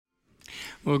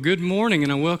Well, good morning,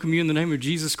 and I welcome you in the name of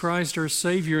Jesus Christ, our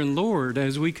Savior and Lord,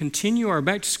 as we continue our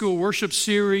back-to-school worship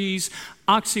series,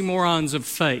 Oxymorons of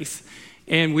Faith.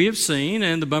 And we have seen,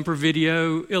 and the bumper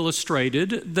video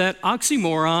illustrated, that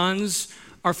oxymorons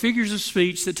are figures of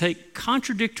speech that take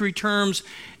contradictory terms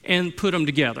and put them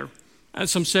together.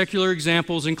 Some secular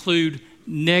examples include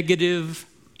negative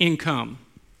income,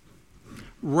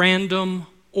 random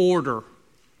order,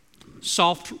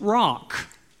 soft rock,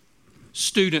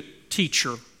 student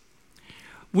teacher.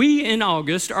 We, in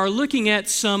August, are looking at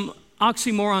some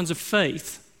oxymorons of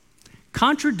faith,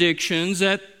 contradictions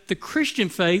that the Christian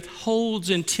faith holds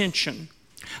in tension.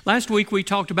 Last week, we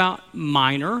talked about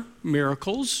minor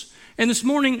miracles, and this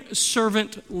morning,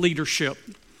 servant leadership.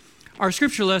 Our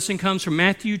scripture lesson comes from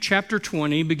Matthew chapter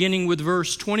 20, beginning with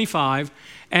verse 25.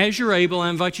 As you're able, I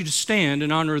invite you to stand in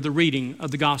honor of the reading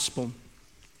of the gospel.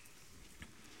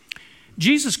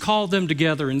 Jesus called them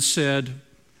together and said,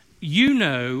 "You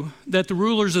know that the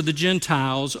rulers of the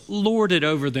Gentiles lord it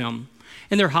over them,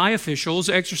 and their high officials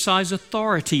exercise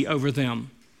authority over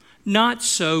them. Not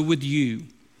so with you.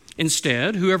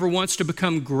 Instead, whoever wants to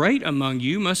become great among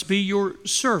you must be your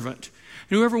servant,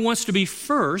 and whoever wants to be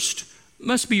first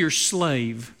must be your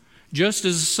slave, just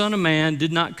as the Son of Man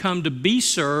did not come to be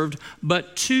served,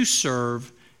 but to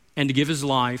serve, and to give his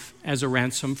life as a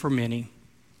ransom for many."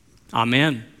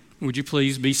 Amen. Would you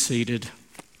please be seated?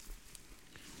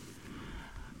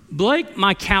 Blake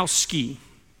Mykowski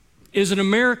is an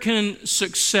American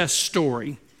success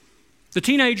story. The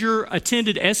teenager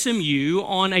attended SMU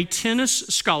on a tennis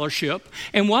scholarship,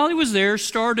 and while he was there,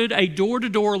 started a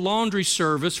door-to-door laundry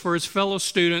service for his fellow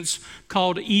students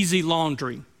called Easy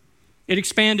Laundry. It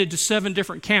expanded to 7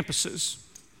 different campuses.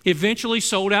 He eventually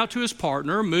sold out to his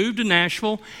partner, moved to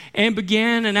Nashville, and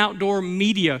began an outdoor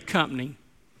media company.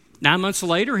 9 months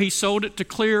later, he sold it to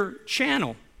Clear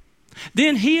Channel.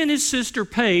 Then he and his sister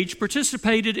Paige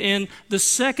participated in the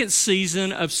 2nd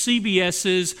season of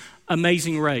CBS's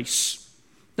Amazing Race.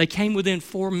 They came within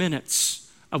 4 minutes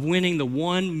of winning the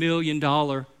 $1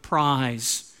 million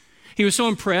prize. He was so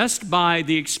impressed by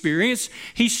the experience,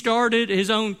 he started his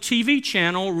own TV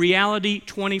channel, Reality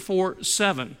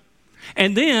 24/7,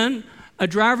 and then a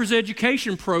driver's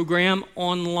education program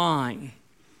online.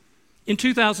 In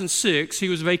 2006, he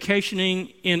was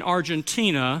vacationing in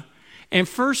Argentina and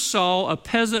first saw a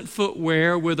peasant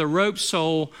footwear with a rope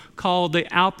sole called the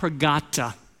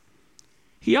alpargata.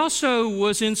 He also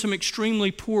was in some extremely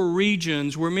poor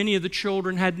regions where many of the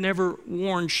children had never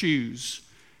worn shoes,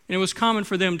 and it was common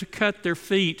for them to cut their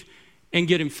feet and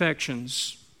get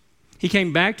infections. He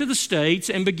came back to the States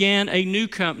and began a new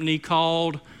company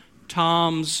called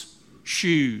Tom's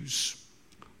Shoes,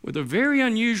 with a very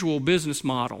unusual business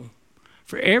model.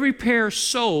 For every pair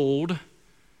sold,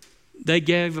 they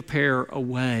gave a pair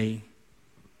away.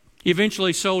 He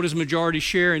eventually sold his majority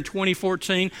share in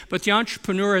 2014, but the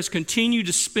entrepreneur has continued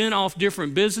to spin off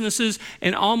different businesses,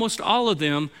 and almost all of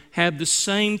them have the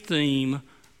same theme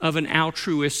of an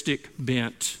altruistic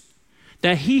bent,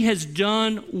 that he has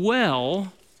done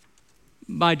well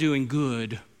by doing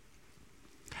good.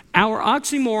 Our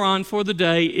oxymoron for the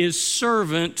day is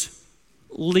servant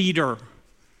leader.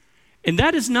 And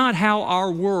that is not how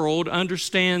our world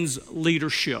understands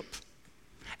leadership.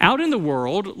 Out in the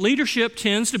world, leadership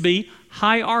tends to be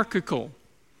hierarchical.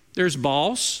 There's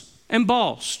boss and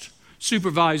bossed,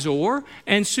 supervisor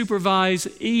and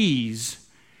supervisees.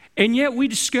 And yet we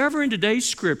discover in today's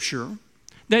scripture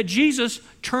that Jesus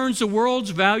turns the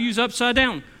world's values upside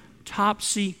down,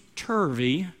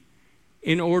 topsy-turvy,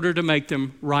 in order to make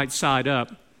them right side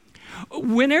up.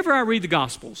 Whenever I read the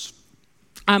Gospels,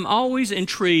 I'm always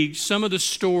intrigued some of the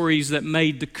stories that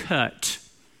made the cut,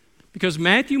 because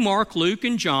Matthew, Mark, Luke,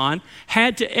 and John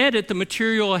had to edit the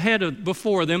material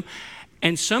before them,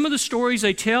 and some of the stories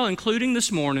they tell, including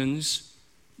this morning's,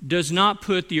 does not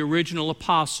put the original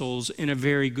apostles in a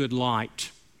very good light.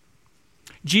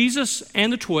 Jesus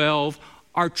and the 12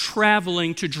 are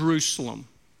traveling to Jerusalem,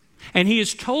 and he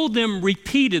has told them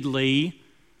repeatedly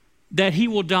that he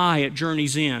will die at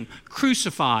journey's end,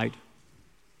 crucified,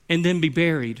 and then be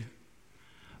buried.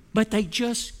 But they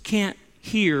just can't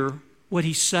hear what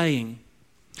he's saying.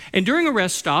 And during a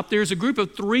rest stop, there's a group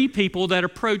of 3 people that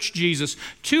approach Jesus.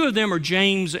 2 of them are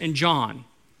James and John.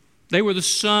 They were the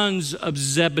sons of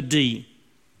Zebedee,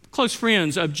 close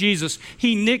friends of Jesus.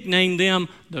 He nicknamed them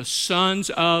the sons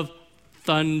of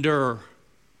thunder.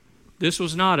 This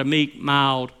was not a meek,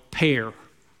 mild pair.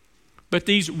 But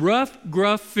these rough,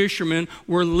 gruff fishermen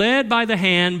were led by the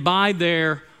hand by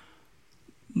their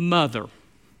mother.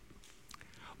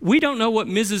 We don't know what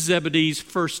Mrs. Zebedee's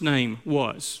first name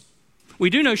was. We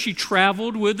do know she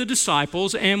traveled with the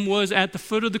disciples and was at the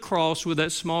foot of the cross with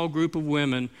that small group of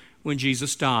women when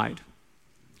Jesus died.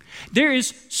 There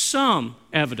is some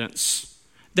evidence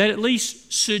that at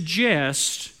least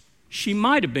suggests she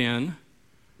might have been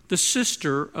the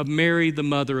sister of Mary, the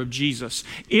mother of Jesus.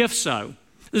 If so,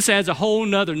 this adds a whole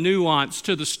nother nuance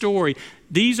to the story.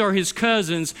 These are his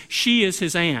cousins. She is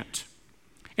his aunt.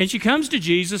 And she comes to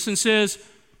Jesus and says,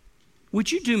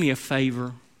 "Would you do me a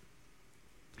favor?"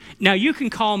 Now, you can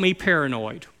call me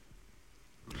paranoid.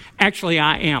 Actually,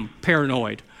 I am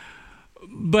paranoid.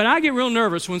 But I get real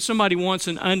nervous when somebody wants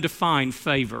an undefined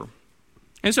favor.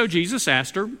 And so Jesus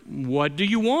asked her, "What do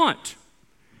you want?"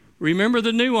 Remember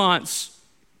the nuance.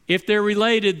 If they're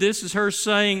related, this is her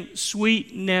saying,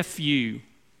 "Sweet nephew,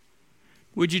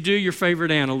 would you do your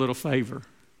favorite aunt a little favor?"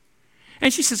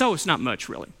 And she says, "Oh, it's not much,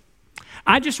 really.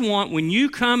 I just want, when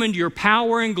you come into your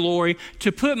power and glory,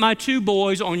 to put my two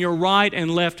boys on your right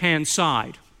and left-hand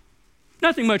side.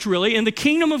 Nothing much, really. In the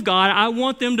kingdom of God, I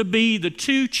want them to be the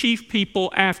two chief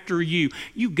people after you.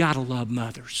 You got to love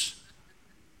mothers."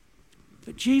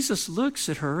 But Jesus looks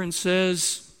at her and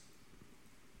says,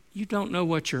 "You don't know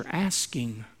what you're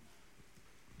asking."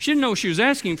 She didn't know what she was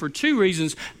asking for two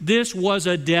reasons. This was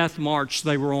a death march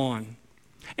they were on.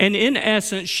 And in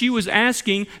essence, she was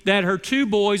asking that her two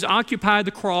boys occupy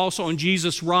the cross on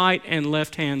Jesus' right and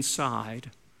left-hand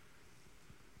side.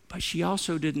 But she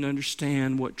also didn't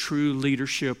understand what true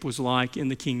leadership was like in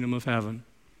the kingdom of heaven.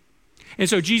 And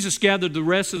so Jesus gathered the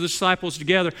rest of the disciples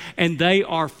together, and they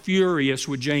are furious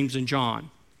with James and John.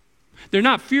 They're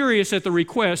not furious at the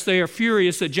request. They are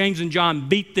furious that James and John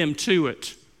beat them to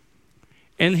it.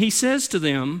 And he says to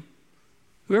them,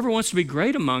 "Whoever wants to be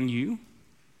great among you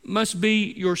must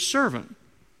be your servant.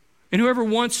 And whoever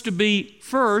wants to be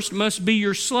first must be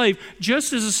your slave,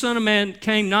 just as the Son of Man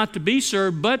came not to be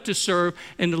served, but to serve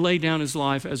and to lay down his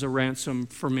life as a ransom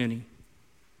for many."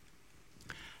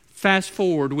 Fast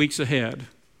forward weeks ahead.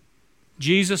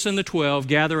 Jesus and the 12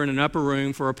 gather in an upper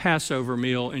room for a Passover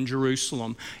meal in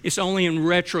Jerusalem. It's only in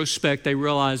retrospect they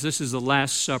realize this is the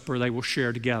last supper they will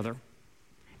share together.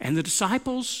 And the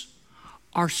disciples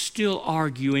are still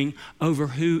arguing over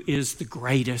who is the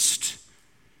greatest.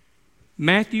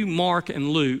 Matthew, Mark, and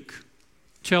Luke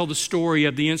tell the story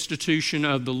of the institution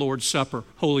of the Lord's Supper,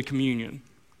 Holy Communion.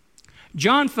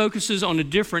 John focuses on a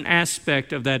different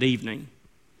aspect of that evening.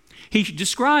 He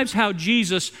describes how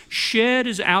Jesus shed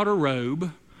his outer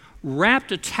robe,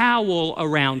 wrapped a towel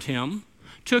around him,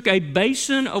 took a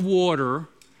basin of water,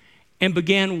 and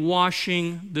began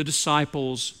washing the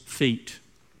disciples' feet.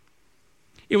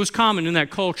 It was common in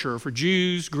that culture for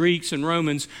Jews, Greeks, and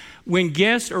Romans, when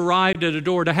guests arrived at a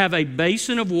door, to have a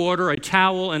basin of water, a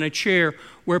towel, and a chair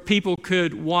where people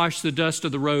could wash the dust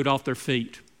of the road off their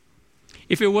feet.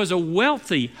 If it was a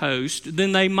wealthy host,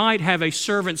 then they might have a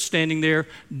servant standing there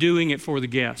doing it for the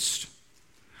guest.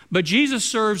 But Jesus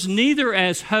serves neither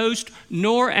as host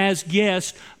nor as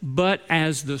guest, but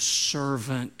as the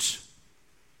servant.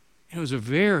 It was a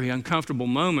very uncomfortable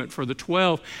moment for the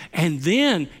 12. And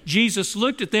then Jesus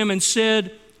looked at them and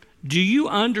said, "Do you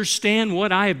understand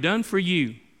what I have done for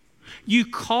you? You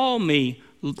call me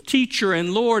teacher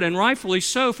and Lord, and rightfully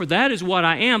so, for that is what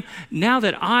I am. Now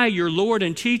that I, your Lord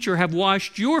and teacher, have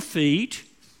washed your feet,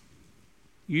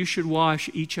 you should wash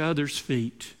each other's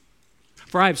feet.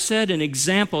 For I have set an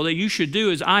example that you should do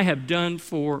as I have done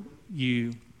for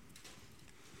you."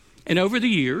 And over the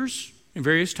years, in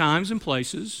various times and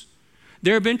places,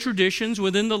 there have been traditions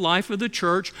within the life of the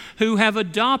church who have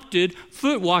adopted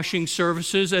foot washing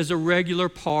services as a regular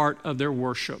part of their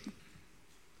worship.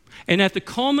 And at the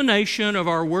culmination of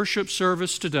our worship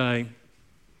service today,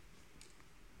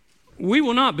 we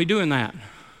will not be doing that.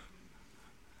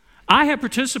 I have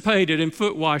participated in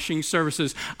foot washing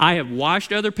services. I have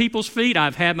washed other people's feet.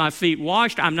 I've had my feet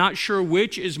washed. I'm not sure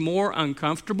which is more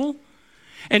uncomfortable.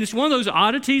 And it's one of those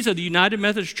oddities of the United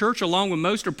Methodist Church, along with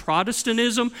most of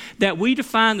Protestantism, that we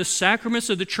define the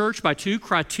sacraments of the church by two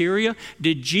criteria.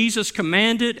 Did Jesus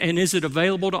command it, and is it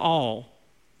available to all?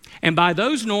 And by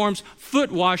those norms,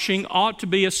 foot washing ought to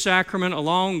be a sacrament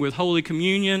along with Holy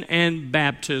Communion and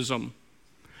baptism.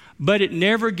 But it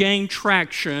never gained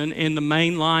traction in the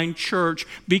mainline church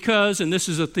because, and this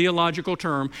is a theological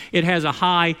term, it has a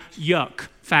high yuck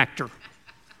factor.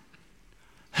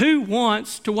 Who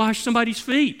wants to wash somebody's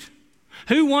feet?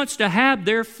 Who wants to have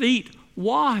their feet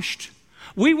washed?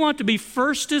 We want to be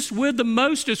firstest with the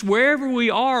mostest. Wherever we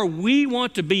are, we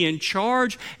want to be in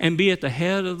charge and be at the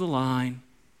head of the line.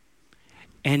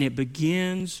 And it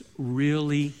begins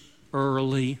really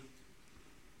early.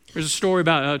 There's a story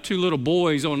about two little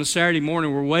boys on a Saturday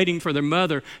morning were waiting for their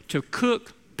mother to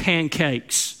cook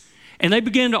pancakes. And they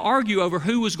began to argue over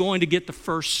who was going to get the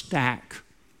first stack.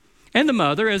 And the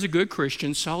mother, as a good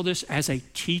Christian, saw this as a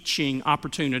teaching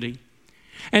opportunity.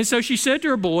 And so she said to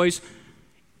her boys,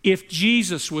 if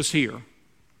Jesus was here,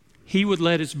 he would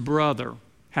let his brother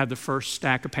have the first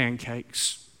stack of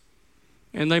pancakes.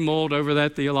 And they mulled over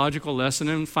that theological lesson,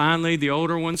 and finally the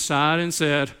older one sighed and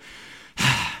said,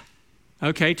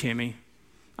 okay, Timmy,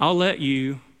 I'll let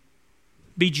you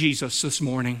be Jesus this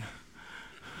morning.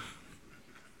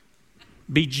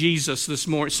 Be Jesus this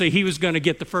morning. See, he was going to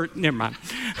get the first, never mind.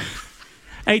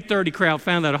 8:30 crowd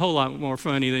found that a whole lot more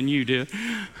funny than you did.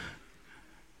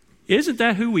 Isn't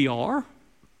that who we are?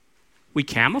 We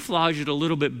camouflage it a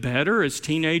little bit better as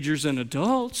teenagers and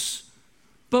adults,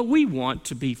 but we want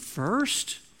to be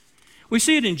first. We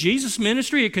see it in Jesus'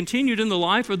 ministry. It continued in the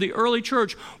life of the early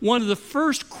church. One of the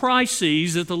first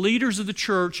crises that the leaders of the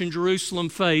church in Jerusalem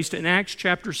faced in Acts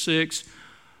chapter 6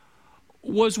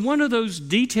 was one of those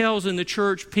details in the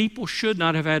church people should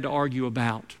not have had to argue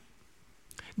about.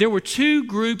 There were two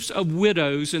groups of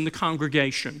widows in the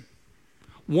congregation.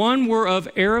 One were of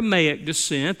Aramaic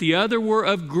descent, the other were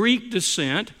of Greek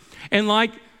descent, and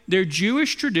like their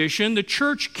Jewish tradition, the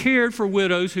church cared for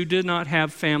widows who did not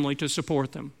have family to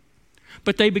support them.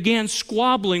 But they began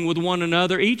squabbling with one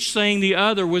another, each saying the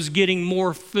other was getting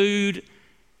more food,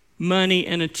 money,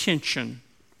 and attention.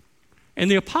 And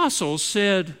the apostles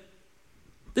said,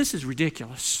 this is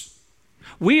ridiculous.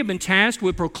 We have been tasked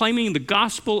with proclaiming the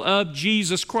gospel of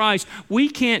Jesus Christ. We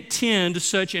can't tend to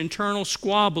such internal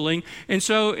squabbling. And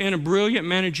so in a brilliant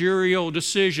managerial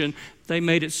decision, they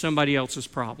made it somebody else's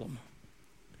problem.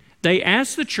 They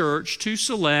asked the church to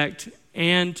select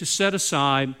and to set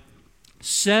aside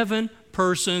 7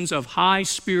 persons of high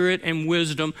spirit and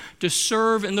wisdom to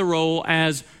serve in the role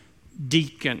as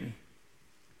deacon.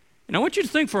 And I want you to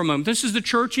think for a moment. This is the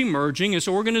church emerging. Its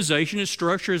organization, its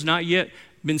structure has not yet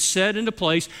been set into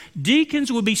place.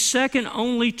 Deacons will be second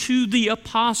only to the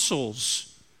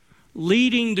apostles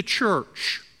leading the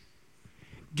church.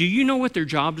 Do you know what their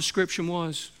job description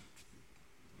was?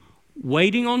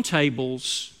 Waiting on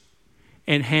tables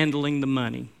and handling the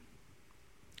money.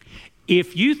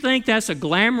 If you think that's a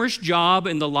glamorous job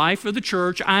in the life of the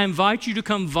church, I invite you to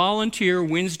come volunteer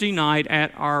Wednesday night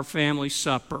at our family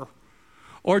supper.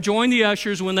 Or join the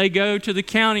ushers when they go to the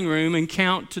counting room and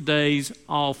count today's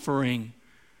offering.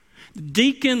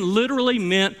 Deacon literally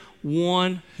meant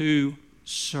one who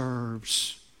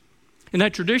serves. And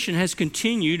that tradition has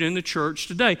continued in the church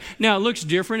today. Now, it looks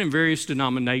different in various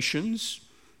denominations.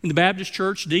 In the Baptist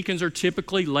church, deacons are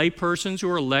typically laypersons who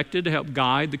are elected to help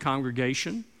guide the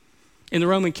congregation. In the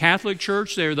Roman Catholic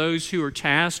Church, they are those who are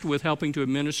tasked with helping to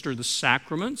administer the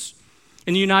sacraments.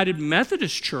 In the United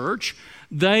Methodist Church,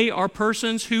 they are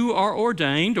persons who are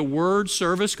ordained to word,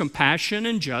 service, compassion,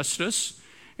 and justice.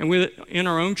 And in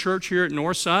our own church here at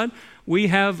Northside, we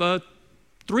have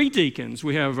 3 deacons.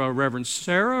 We have Reverend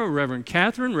Sarah, Reverend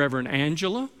Catherine, Reverend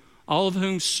Angela, all of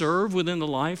whom serve within the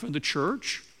life of the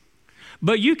church.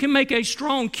 But you can make a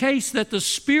strong case that the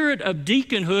spirit of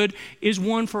deaconhood is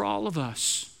one for all of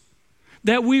us.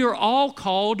 That we are all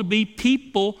called to be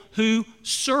people who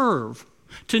serve,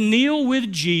 to kneel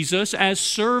with Jesus as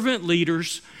servant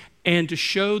leaders, and to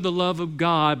show the love of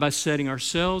God by setting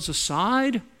ourselves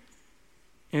aside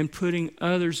and putting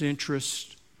others'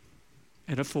 interests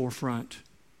at a forefront.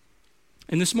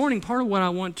 And this morning, part of what I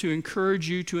want to encourage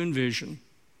you to envision,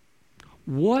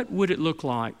 what would it look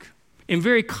like, in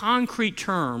very concrete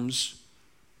terms,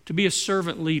 to be a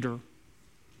servant leader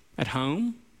at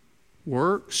home,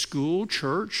 work, school,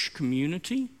 church,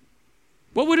 community?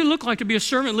 What would it look like to be a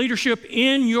servant leadership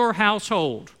in your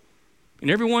household? And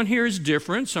everyone here is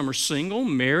different. Some are single,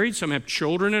 married, some have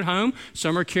children at home,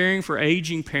 some are caring for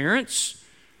aging parents.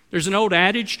 There's an old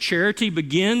adage, charity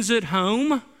begins at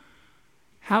home.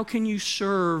 How can you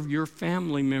serve your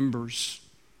family members?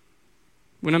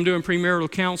 When I'm doing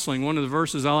premarital counseling, one of the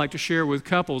verses I like to share with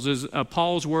couples is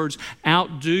Paul's words,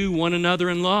 outdo one another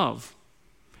in love.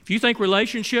 If you think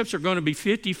relationships are going to be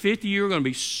 50-50, you're going to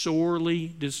be sorely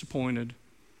disappointed.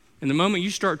 And the moment you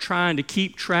start trying to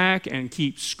keep track and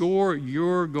keep score,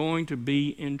 you're going to be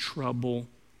in trouble.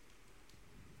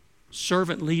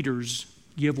 Servant leaders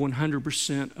give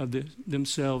 100% of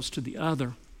themselves to the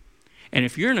other. And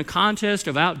if you're in a contest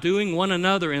of outdoing one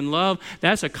another in love,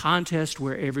 that's a contest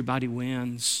where everybody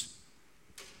wins.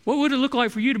 What would it look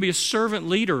like for you to be a servant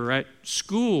leader at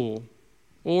school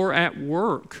or at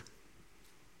work?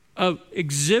 Of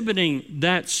exhibiting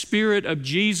that spirit of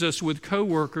Jesus with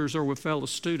coworkers or with fellow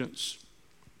students.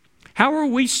 How are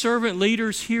we servant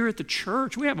leaders here at the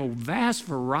church? We have a vast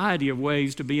variety of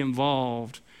ways to be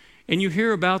involved. And you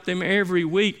hear about them every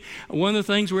week. One of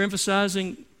the things we're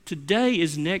emphasizing today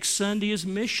is next Sunday is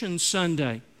Mission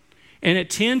Sunday. And at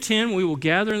 10:10, we will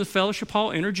gather in the fellowship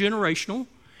hall, intergenerational,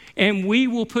 and we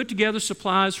will put together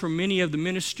supplies for many of the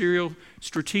ministerial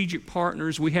strategic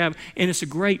partners we have. And it's a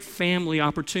great family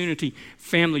opportunity.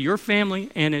 Family, your family,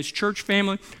 and as church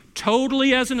family,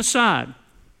 totally as an aside,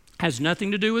 has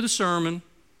nothing to do with the sermon.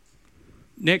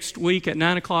 Next week at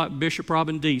 9 o'clock, Bishop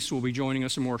Robin Deese will be joining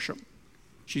us in worship.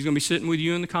 She's going to be sitting with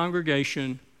you in the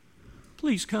congregation.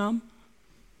 Please come.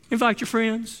 Invite your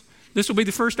friends. This will be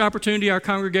the first opportunity our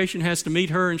congregation has to meet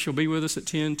her, and she'll be with us at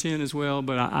 10:10 as well.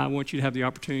 But I want you to have the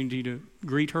opportunity to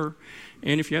greet her.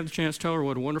 And if you have the chance, tell her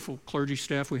what a wonderful clergy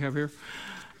staff we have here.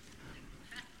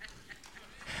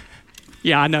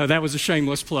 Yeah, I know, that was a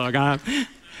shameless plug.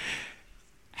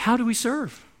 How do we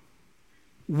serve?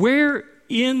 Where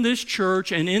in this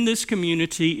church and in this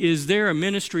community is there a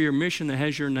ministry or mission that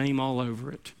has your name all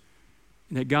over it?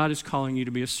 And that God is calling you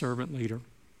to be a servant leader.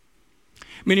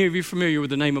 Many of you are familiar with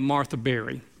the name of Martha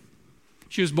Berry.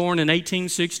 She was born in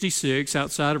 1866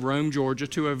 outside of Rome, Georgia,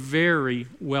 to a very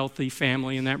wealthy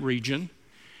family in that region.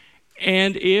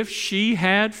 And if she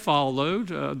had followed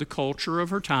the culture of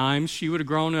her times, she would have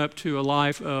grown up to a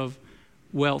life of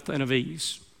wealth and of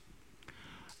ease.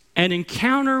 An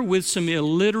encounter with some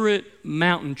illiterate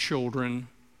mountain children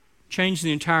changed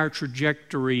the entire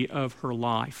trajectory of her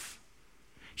life.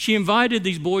 She invited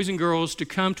these boys and girls to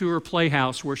come to her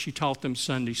playhouse where she taught them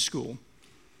Sunday school.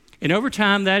 And over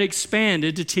time, that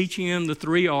expanded to teaching them the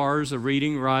 3 R's of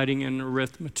reading, writing, and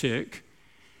arithmetic.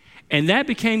 And that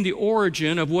became the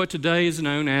origin of what today is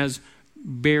known as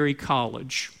Berry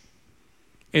College.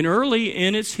 And early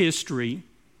in its history,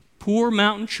 poor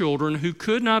mountain children who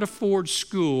could not afford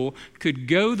school could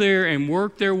go there and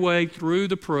work their way through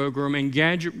the program and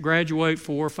graduate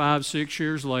 4, 5, 6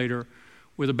 years later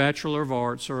with a Bachelor of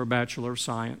Arts or a Bachelor of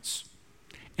Science.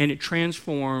 And it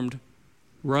transformed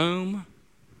Rome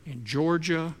and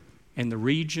Georgia and the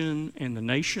region and the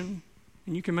nation,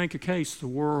 and you can make a case, the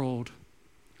world.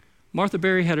 Martha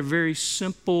Berry had a very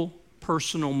simple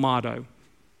personal motto.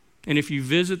 And if you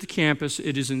visit the campus,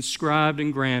 it is inscribed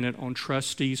in granite on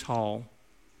Trustees Hall.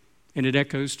 And it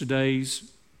echoes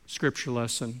today's scripture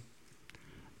lesson.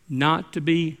 Not to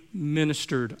be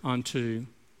ministered unto,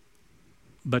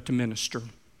 but to minister.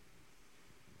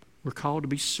 We're called to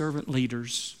be servant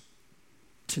leaders,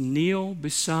 to kneel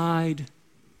beside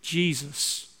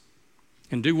Jesus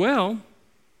and do well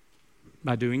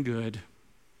by doing good.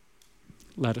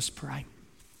 Let us pray.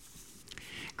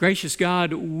 Gracious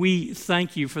God, we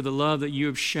thank you for the love that you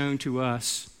have shown to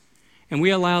us, and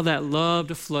we allow that love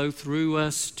to flow through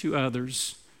us to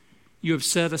others. You have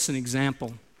set us an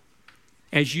example.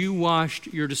 As you washed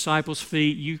your disciples'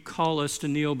 feet, you call us to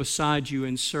kneel beside you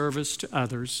in service to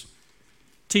others.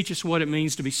 Teach us what it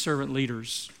means to be servant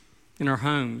leaders in our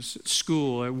homes, at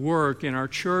school, at work, in our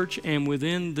church, and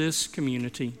within this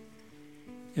community.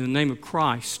 In the name of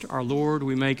Christ, our Lord,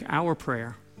 we make our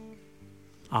prayer.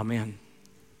 Amen.